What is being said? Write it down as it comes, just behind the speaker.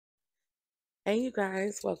Hey you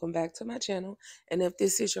guys, welcome back to my channel. And if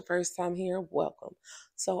this is your first time here, welcome.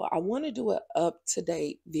 So I want to do an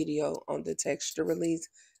up-to-date video on the texture release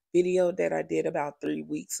video that I did about 3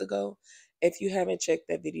 weeks ago. If you haven't checked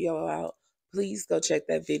that video out, please go check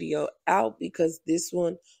that video out because this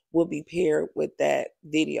one will be paired with that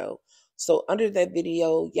video. So under that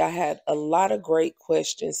video, y'all had a lot of great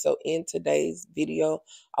questions. So in today's video,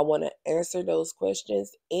 I want to answer those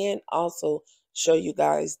questions and also show you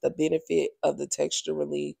guys the benefit of the texture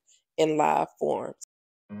relief in live forms.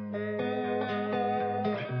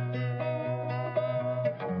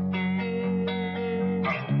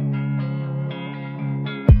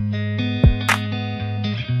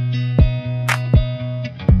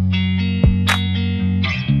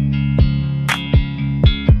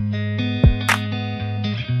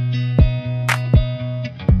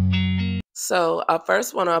 So I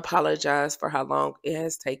first want to apologize for how long it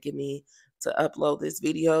has taken me to upload this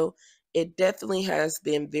video. It definitely has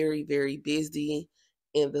been very busy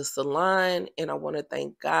in the salon, and I want to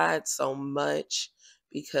thank God so much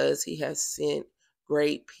because he has sent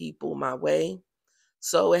great people my way.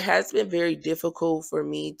 So it has been very difficult for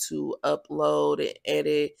me to upload and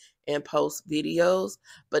edit and post videos.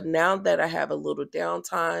 But now that I have a little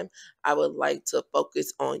downtime, I would like to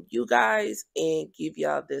focus on you guys and give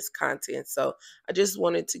y'all this content. So I just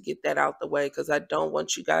wanted to get that out the way because I don't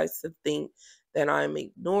want you guys to think that I'm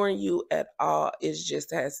ignoring you at all. It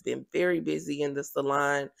just has been very busy in the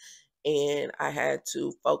salon, and I had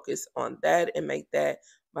to focus on that and make that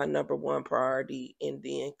my number one priority and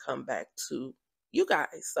then come back to you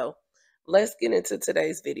guys. So let's get into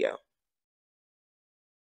today's video.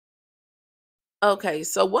 Okay,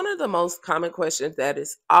 so one of the most common questions that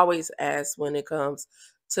is always asked when it comes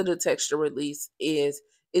to the texture release is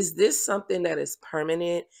this something that is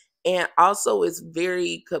permanent? And also is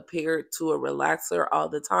very compared to a relaxer all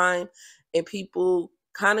the time. And people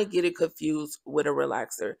kind of get it confused with a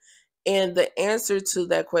relaxer. And the answer to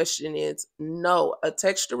that question is no, a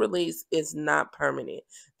texture release is not permanent.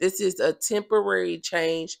 This is a temporary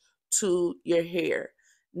change to your hair.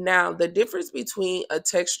 Now, the difference between a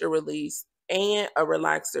texture release and a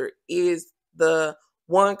relaxer is the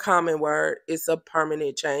one common word. It's a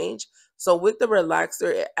permanent change. So with the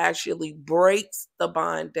relaxer, it actually breaks the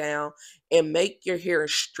bond down and make your hair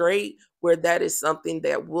straight, where that is something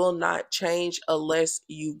that will not change unless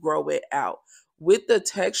you grow it out. With the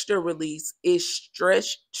texture release, it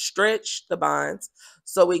stretch the bonds,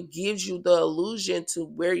 so it gives you the illusion to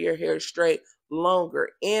wear your hair straight longer,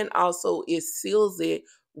 and also it seals it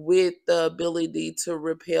with the ability to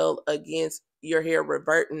repel against your hair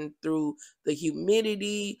reverting through the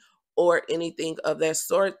humidity or anything of that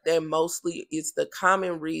sort. That mostly is the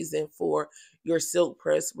common reason for your silk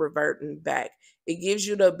press reverting back. It gives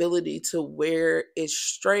you the ability to wear it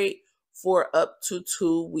straight for up to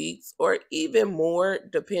 2 weeks or even more,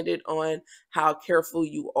 depending on how careful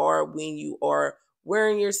you are when you are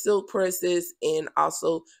wearing your silk presses and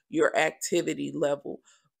also your activity level.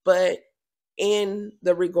 But in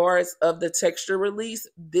the regards of the texture release,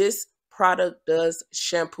 this product does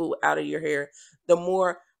shampoo out of your hair. The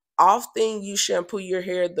more often you shampoo your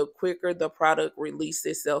hair, the quicker the product releases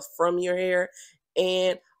itself from your hair.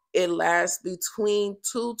 And it lasts between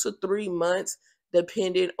 2 to 3 months,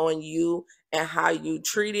 depending on you and how you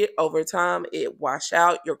treat it over time. It wash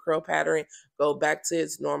out your curl pattern, go back to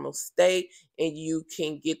its normal state, and you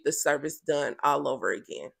can get the service done all over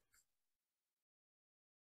again.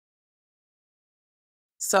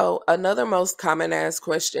 So another most common asked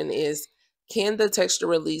question is, can the texture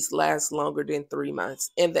release last longer than 3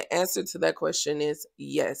 months? And the answer to that question is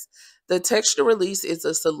yes. The texture release is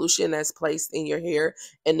a solution that's placed in your hair,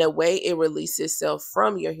 and the way it releases itself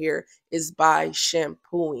from your hair is by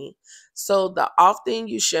shampooing. So the often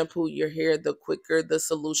you shampoo your hair, the quicker the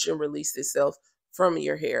solution releases itself from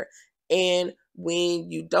your hair. And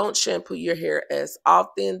when you don't shampoo your hair as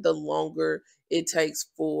often, the longer it takes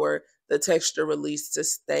for the texture release to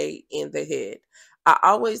stay in the head. I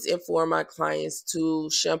always inform my clients to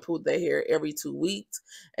shampoo their hair every 2 weeks,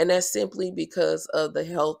 and that's simply because of the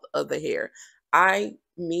health of the hair.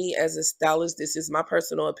 Me as a stylist, this is my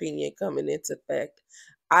personal opinion coming into effect.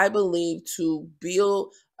 I believe to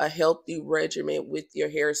build a healthy regimen with your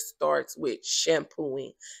hair starts with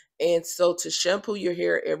shampooing. And so to shampoo your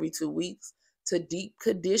hair every 2 weeks, to deep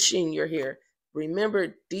condition your hair.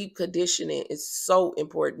 Remember, deep conditioning is so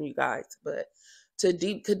important, you guys. But to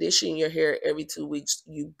deep condition your hair every 2 weeks,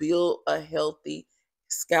 you build a healthy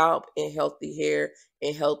scalp and healthy hair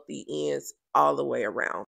and healthy ends all the way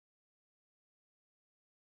around.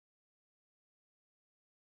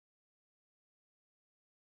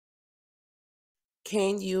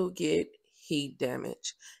 Can you get heat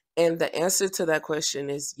damage? And the answer to that question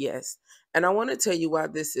is yes. And I want to tell you why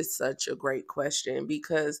this is such a great question,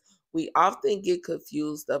 because we often get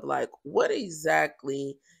confused of like what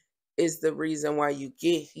exactly is the reason why you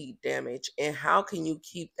get heat damage and how can you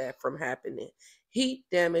keep that from happening. Heat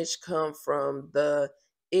damage come from the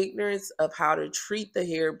ignorance of how to treat the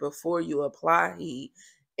hair before you apply heat,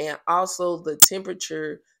 and also the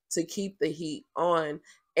temperature to keep the heat on,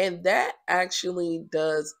 and that actually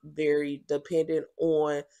does vary dependent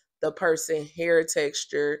on the person hair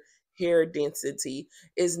texture, hair density.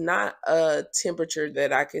 Is not a temperature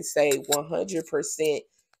that I can say 100%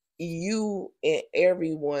 you and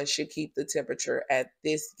everyone should keep the temperature at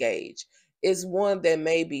this gauge. It's one that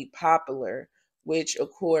may be popular, which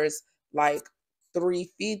of course, like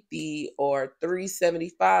 350 or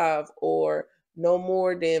 375 or no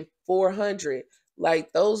more than 400.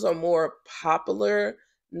 Like those are more popular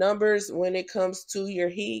numbers when it comes to your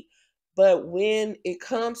heat. But when it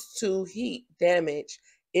comes to heat damage,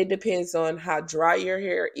 it depends on how dry your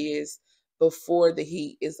hair is before the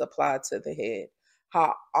heat is applied to the head,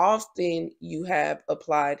 how often you have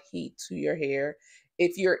applied heat to your hair,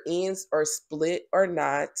 if your ends are split or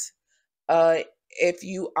not, uh, if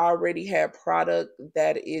you already have product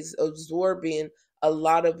that is absorbing a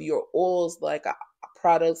lot of your oils, like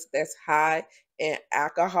products that's high in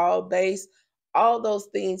alcohol base, all those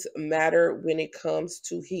things matter when it comes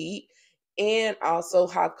to heat. And also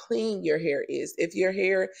how clean your hair is. If your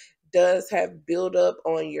hair does have buildup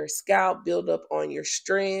on your scalp, buildup on your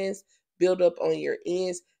strands, buildup on your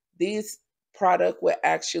ends, this product will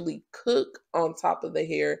actually cook on top of the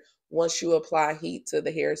hair once you apply heat to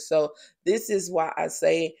the hair. So this is why I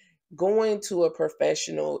say going to a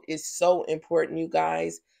professional is so important, you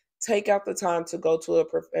guys. Take out the time to go to a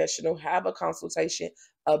professional, have a consultation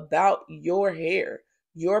about your hair,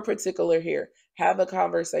 your particular hair. Have a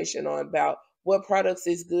conversation on about what products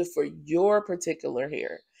is good for your particular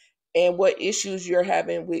hair and what issues you're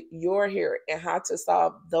having with your hair and how to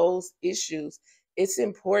solve those issues. It's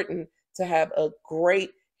important to have a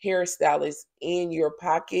great hairstylist in your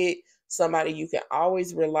pocket, somebody you can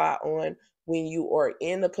always rely on when you are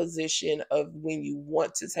in a position of when you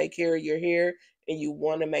want to take care of your hair and you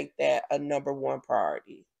want to make that a number one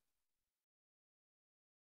priority.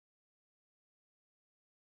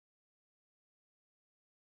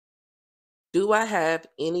 Do I have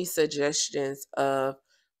any suggestions of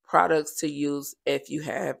products to use if you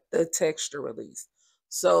have the texture release?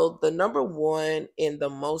 So, the number one and the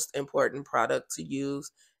most important product to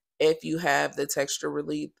use if you have the texture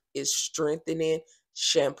relief is strengthening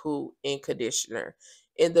shampoo and conditioner.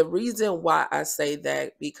 And the reason why I say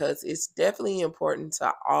that, because it's definitely important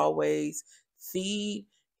to always feed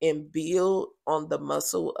and build on the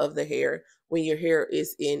muscle of the hair when your hair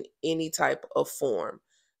is in any type of form.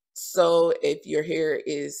 So if your hair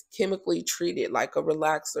is chemically treated like a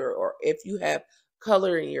relaxer, or if you have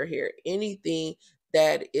color in your hair, anything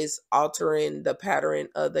that is altering the pattern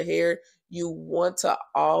of the hair, you want to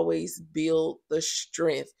always build the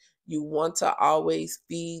strength. You want to always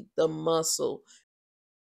feed the muscle.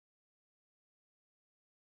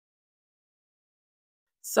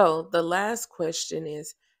 So the last question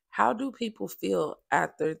is, how do people feel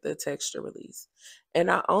after the texture release? And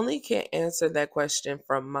I only can answer that question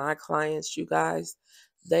from my clients, you guys.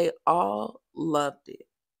 They all loved it.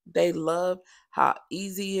 They loved how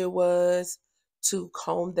easy it was to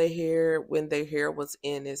comb their hair when their hair was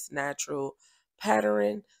in its natural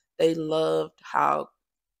pattern. They loved how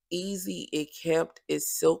easy it kept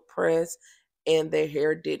its silk press and their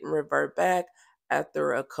hair didn't revert back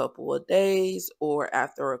after a couple of days or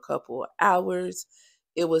after a couple of hours.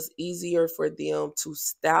 It was easier for them to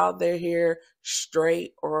style their hair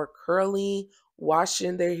straight or curly,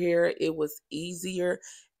 washing their hair. It was easier.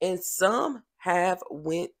 And some have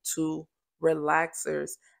went to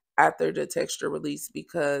relaxers after the texture release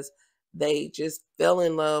because they just fell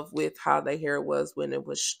in love with how their hair was when it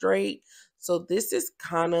was straight. So this is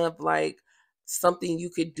kind of like something you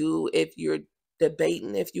could do if you're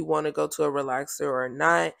debating if you want to go to a relaxer or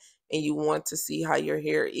not, and you want to see how your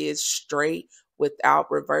hair is straight without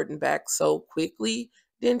reverting back so quickly,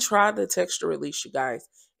 then try the texture release, you guys.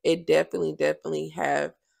 It definitely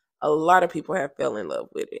have a lot of people have fell in love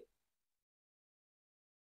with it.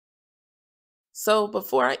 So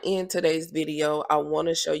before I end today's video, I want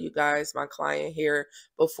to show you guys my client here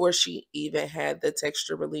before she even had the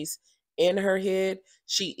texture release in her head.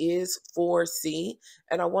 She is 4C,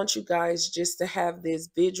 and I want you guys just to have this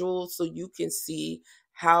visual so you can see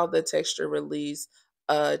how the texture release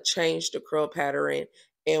changed the curl pattern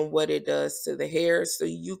and what it does to the hair so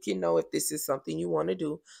you can know if this is something you want to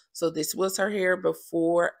do. So this was her hair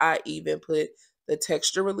before I even put the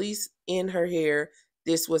texture release in her hair.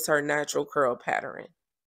 This was her natural curl pattern.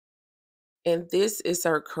 And this is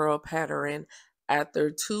her curl pattern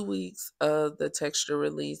after 2 weeks of the texture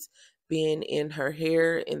release being in her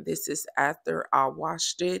hair. And this is after I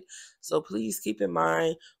washed it. So please keep in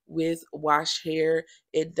mind with wash hair,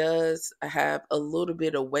 it does have a little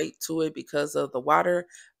bit of weight to it because of the water.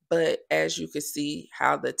 But as you can see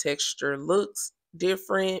how the texture looks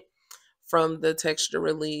different from the texture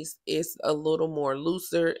release, it's a little more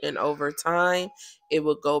looser, and over time it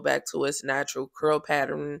will go back to its natural curl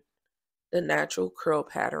pattern, the natural curl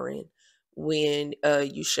pattern when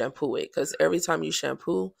you shampoo it, because every time you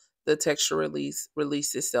shampoo, the texture release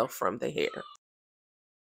itself from the hair.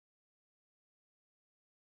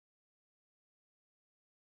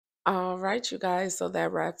 All right, you guys. So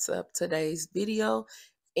that wraps up today's video.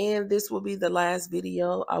 And this will be the last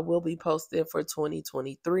video I will be posting for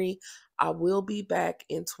 2023. I will be back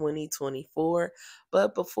in 2024.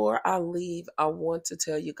 But before I leave, I want to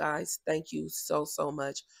tell you guys thank you so, so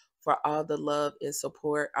much for all the love and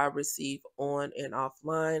support I receive on and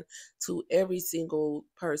offline. To every single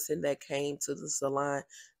person that came to the salon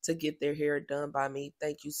to get their hair done by me,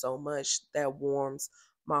 thank you so much. That warms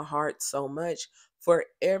my heart so much. For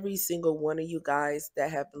every single one of you guys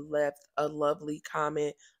that have left a lovely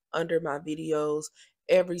comment under my videos,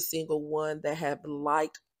 every single one that have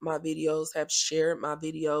liked my videos, have shared my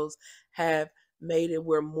videos, have made it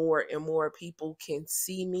where more and more people can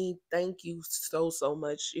see me. Thank you so, so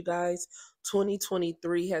much, you guys.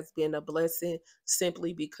 2023 has been a blessing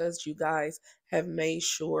simply because you guys have made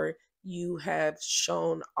sure you have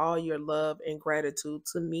shown all your love and gratitude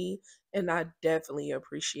to me, and I definitely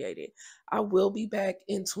appreciate it. I will be back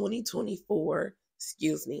in 2024.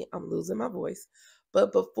 Excuse me, I'm losing my voice.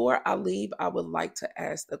 But before I leave, I would like to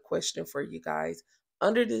ask a question for you guys.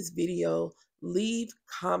 Under this video, leave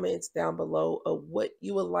comments down below of what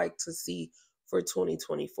you would like to see for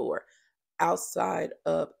 2024 outside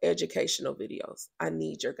of educational videos. I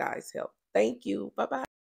need your guys' help. Thank you. Bye bye.